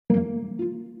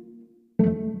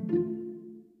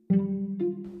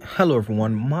Hello,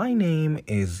 everyone. My name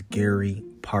is Gary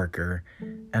Parker,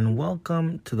 and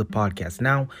welcome to the podcast.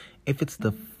 Now, if it's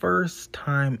the first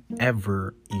time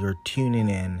ever you're tuning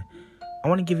in, I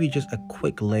want to give you just a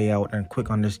quick layout and a quick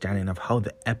understanding of how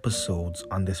the episodes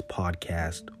on this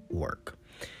podcast work.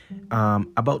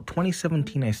 About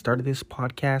 2017, I started this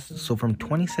podcast. So from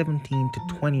 2017 to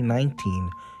 2019,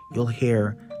 you'll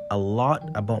hear a lot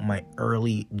about my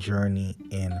early journey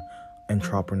in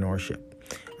entrepreneurship.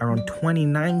 Around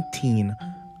 2019,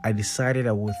 I decided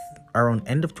around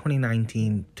end of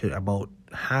 2019 to about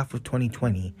half of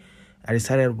 2020, I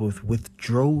decided I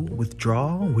withdrew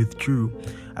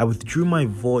my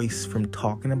voice from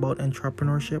talking about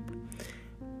entrepreneurship,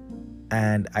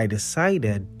 and I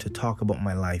decided to talk about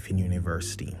my life in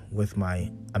university with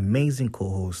my amazing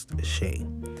co-host Shay.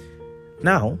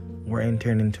 Now we're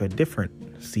entering into a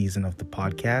different season of the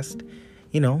podcast.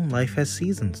 You know, life has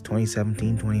seasons,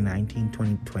 2017, 2019,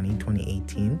 2020,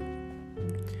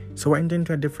 2018. So we're entering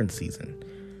into a different season.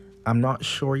 I'm not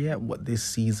sure yet what this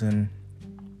season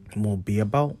will be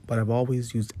about, but I've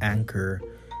always used Anchor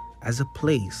as a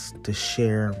place to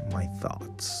share my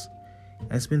thoughts.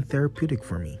 And it's been therapeutic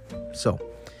for me. So,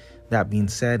 that being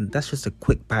said, that's just a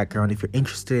quick background. If you're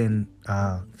interested in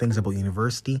things about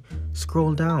university,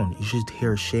 scroll down. You should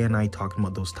hear Shay and I talking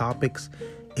about those topics.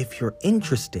 If you're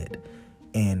interested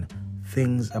in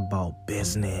things about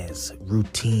business,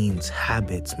 routines,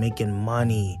 habits, making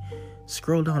money,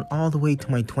 scroll down all the way to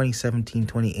my 2017,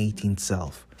 2018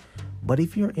 self. But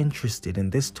if you're interested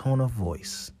in this tone of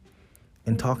voice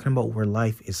and talking about where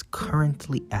life is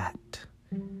currently at,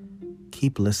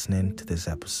 keep listening to this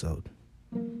episode.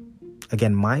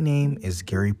 Again, my name is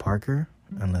Gary Parker,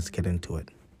 and let's get into it.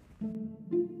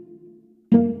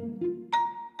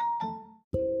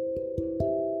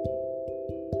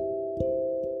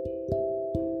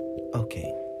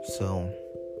 Okay, so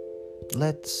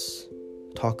let's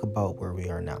talk about where we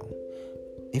are now.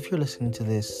 If you're listening to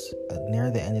this near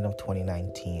the end of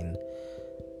 2019,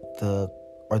 the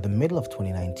middle of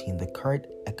 2019, the current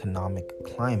economic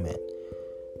climate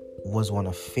was one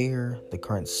of fear. The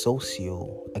current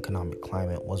socio-economic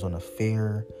climate was one of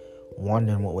fear,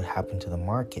 wondering what would happen to the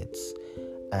markets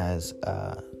as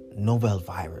a novel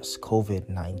virus,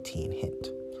 COVID-19, hit.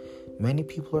 Many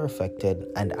people are affected,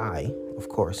 and I, of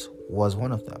course, was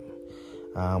one of them.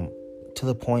 To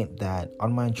the point that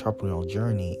on my entrepreneurial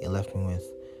journey, it left me with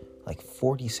like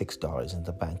 $46 in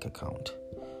the bank account.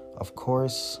 Of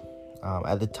course,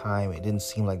 at the time, it didn't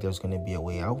seem like there was going to be a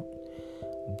way out,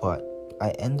 but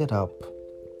I ended up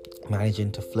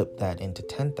managing to flip that into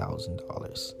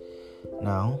 $10,000.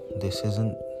 Now, this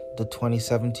isn't the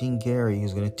 2017 Gary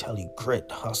who's going to tell you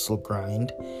grit, hustle,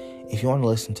 grind. If you want to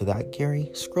listen to that Gary,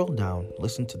 scroll down,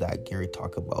 listen to that Gary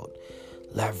talk about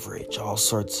leverage, all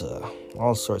sorts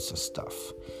of stuff.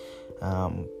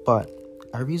 But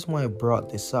the reason why I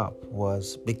brought this up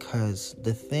was because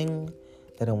the thing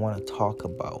that I want to talk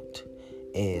about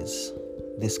is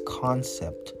this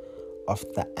concept of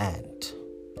the ant.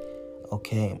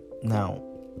 Okay, now,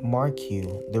 mark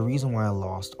you, the reason why I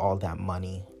lost all that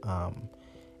money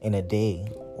in a day,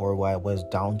 or why I was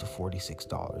down to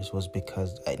 $46, was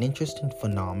because an interesting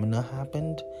phenomena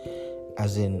happened.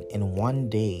 As in one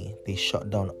day, they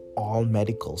shut down all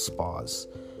medical spas,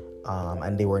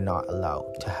 and they were not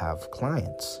allowed to have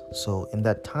clients. So in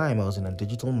that time, I was in a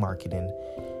digital marketing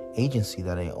agency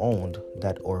that I owned,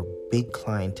 our big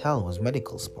clientele was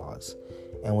medical spas.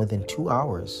 And within 2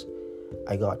 hours,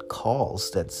 I got calls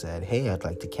that said, hey, I'd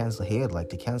like to cancel, hey, I'd like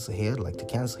to cancel, hey, I'd like to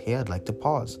cancel, hey, I'd like to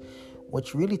pause,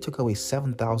 which really took away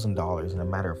 $7,000 in a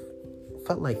matter of,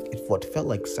 what felt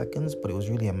like seconds, but it was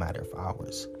really a matter of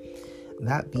hours.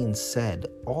 That being said,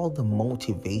 all the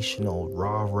motivational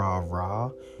rah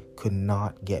could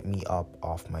not get me up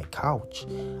off my couch.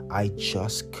 I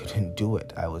just couldn't do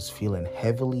it. I was feeling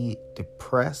heavily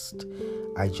depressed.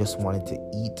 I just wanted to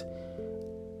eat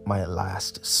my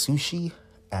last sushi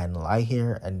and lie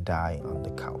here and die on the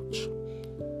couch,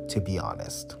 to be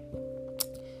honest.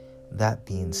 That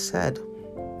being said,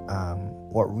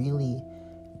 what really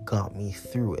got me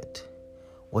through it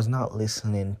was not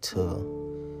listening to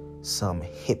some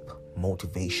hip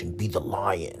motivation, be the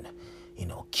lion,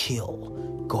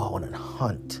 kill, go out and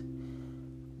hunt.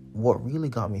 What really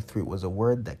got me through it was a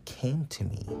word that came to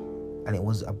me, and it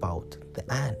was about the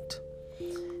ant.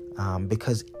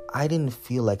 Because I didn't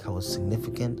feel like I was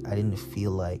significant. I didn't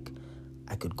feel like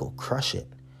I could go crush it.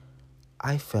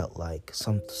 I felt like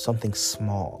something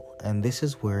small. And this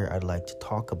is where I'd like to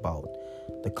talk about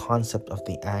the concept of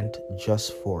the ant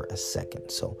just for a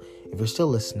second. So if you're still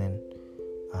listening,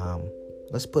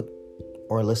 let's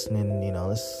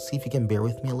see if you can bear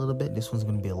with me a little bit. This one's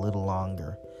going to be a little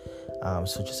longer.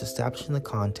 So just establishing the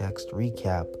context,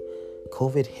 recap,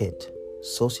 COVID hit,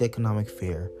 socioeconomic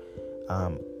fear,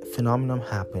 phenomenon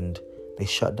happened, they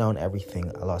shut down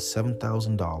everything. I lost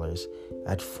 $7,000, I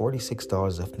had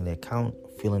 $46 left in the account,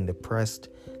 feeling depressed.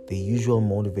 The usual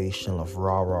motivational of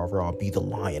rah, be the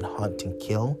lion, hunt and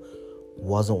kill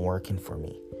wasn't working for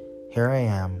me. Here I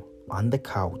am on the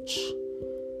couch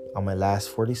on my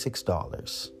last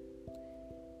 $46.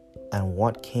 And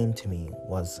what came to me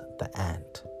was the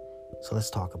ant. So let's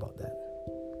talk about that.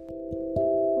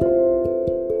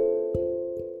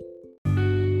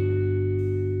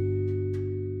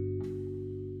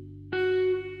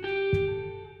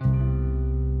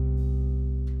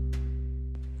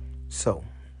 So,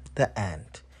 the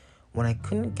ant. When I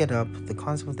couldn't get up, the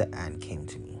concept of the ant came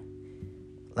to me.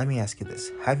 Let me ask you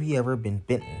this. Have you ever been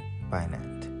bitten by an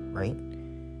ant, right?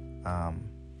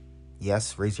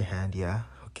 Yes, raise your hand. Yeah.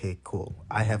 Okay, cool.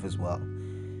 I have as well.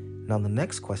 Now, the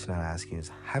next question I'll ask you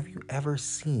is, have you ever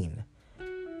seen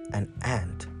an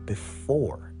ant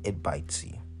before it bites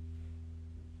you?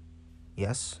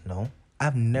 Yes? No?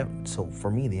 I've never. So, for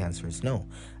me, the answer is no.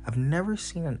 I've never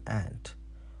seen an ant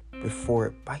before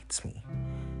it bites me.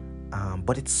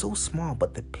 But it's so small,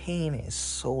 but the pain is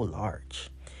so large.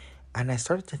 And I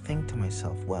started to think to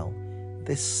myself, well,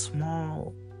 this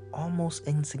small, almost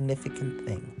insignificant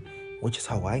thing, which is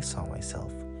how I saw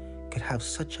myself, could have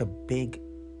such a big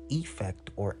effect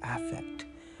or affect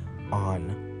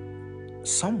on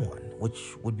someone,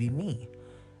 which would be me.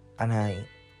 And I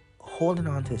holding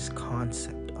on to this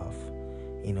concept of,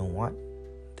 you know what,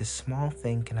 this small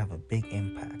thing can have a big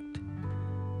impact.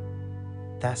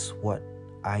 That's what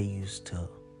I used to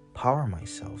power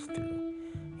myself through,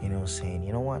 saying,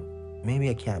 you know what, maybe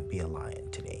I can't be a lion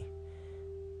today,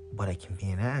 but I can be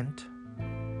an ant.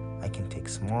 I can take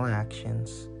small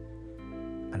actions,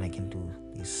 and I can do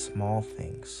these small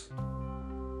things.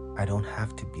 I don't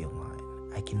have to be a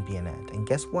lion. I can be an ant. And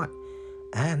guess what?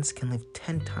 Ants can lift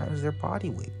 10 times their body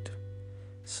weight.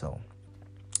 So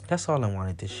that's all I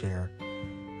wanted to share.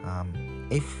 I'll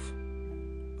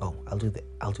do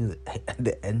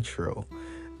the intro,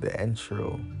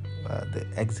 the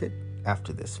exit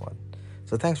after this one.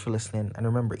 So thanks for listening. And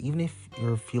remember, even if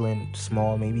you're feeling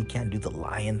small, maybe you can't do the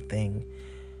lion thing,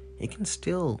 you can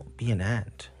still be an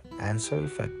ant. Ants are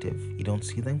effective. You don't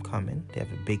see them coming. They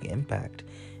have a big impact.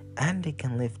 And they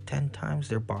can lift 10 times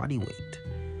their body weight.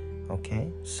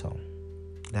 Okay? So,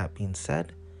 that being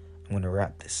said, I'm going to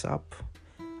wrap this up.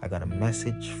 I got a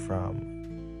message from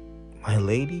my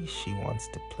lady. She wants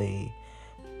to play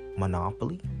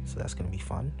Monopoly. So that's going to be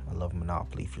fun. I love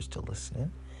Monopoly if you're still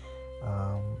listening.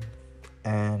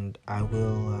 And I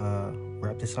will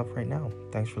wrap this up right now.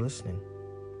 Thanks for listening.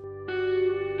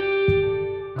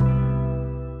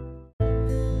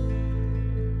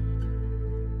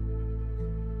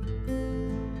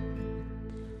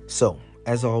 So,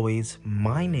 as always,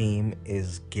 my name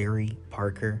is Gary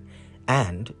Parker,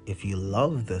 and if you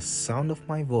love the sound of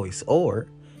my voice, or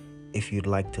if you'd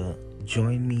like to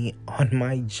join me on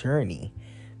my journey,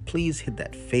 please hit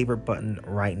that favorite button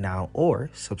right now or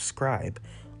subscribe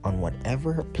on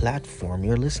whatever platform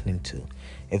you're listening to.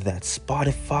 If that's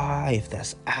Spotify, if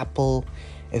that's Apple,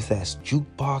 if that's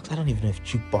Jukebox. I don't even know if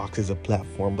Jukebox is a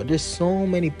platform, but there's so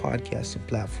many podcasting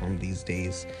platforms these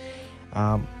days.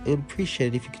 I'd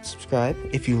appreciate it if you could subscribe.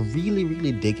 If you really,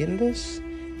 really dig in this,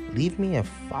 leave me a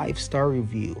 5-star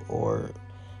review, or,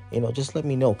 just let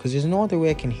me know, because there's no other way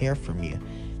I can hear from you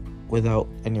without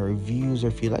any reviews. Or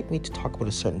if you'd like me to talk about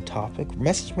a certain topic,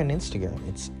 message me on Instagram.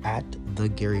 It's at The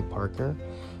Gary Parker,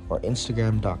 or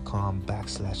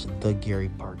Instagram.com/The Gary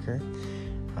Parker.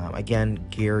 Again,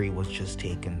 Gary was just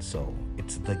taken, so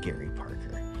it's The Gary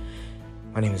Parker.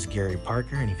 My name is Gary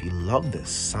Parker, and if you love the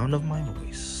sound of my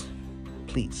voice,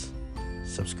 please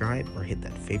subscribe or hit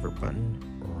that favorite button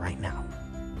right now.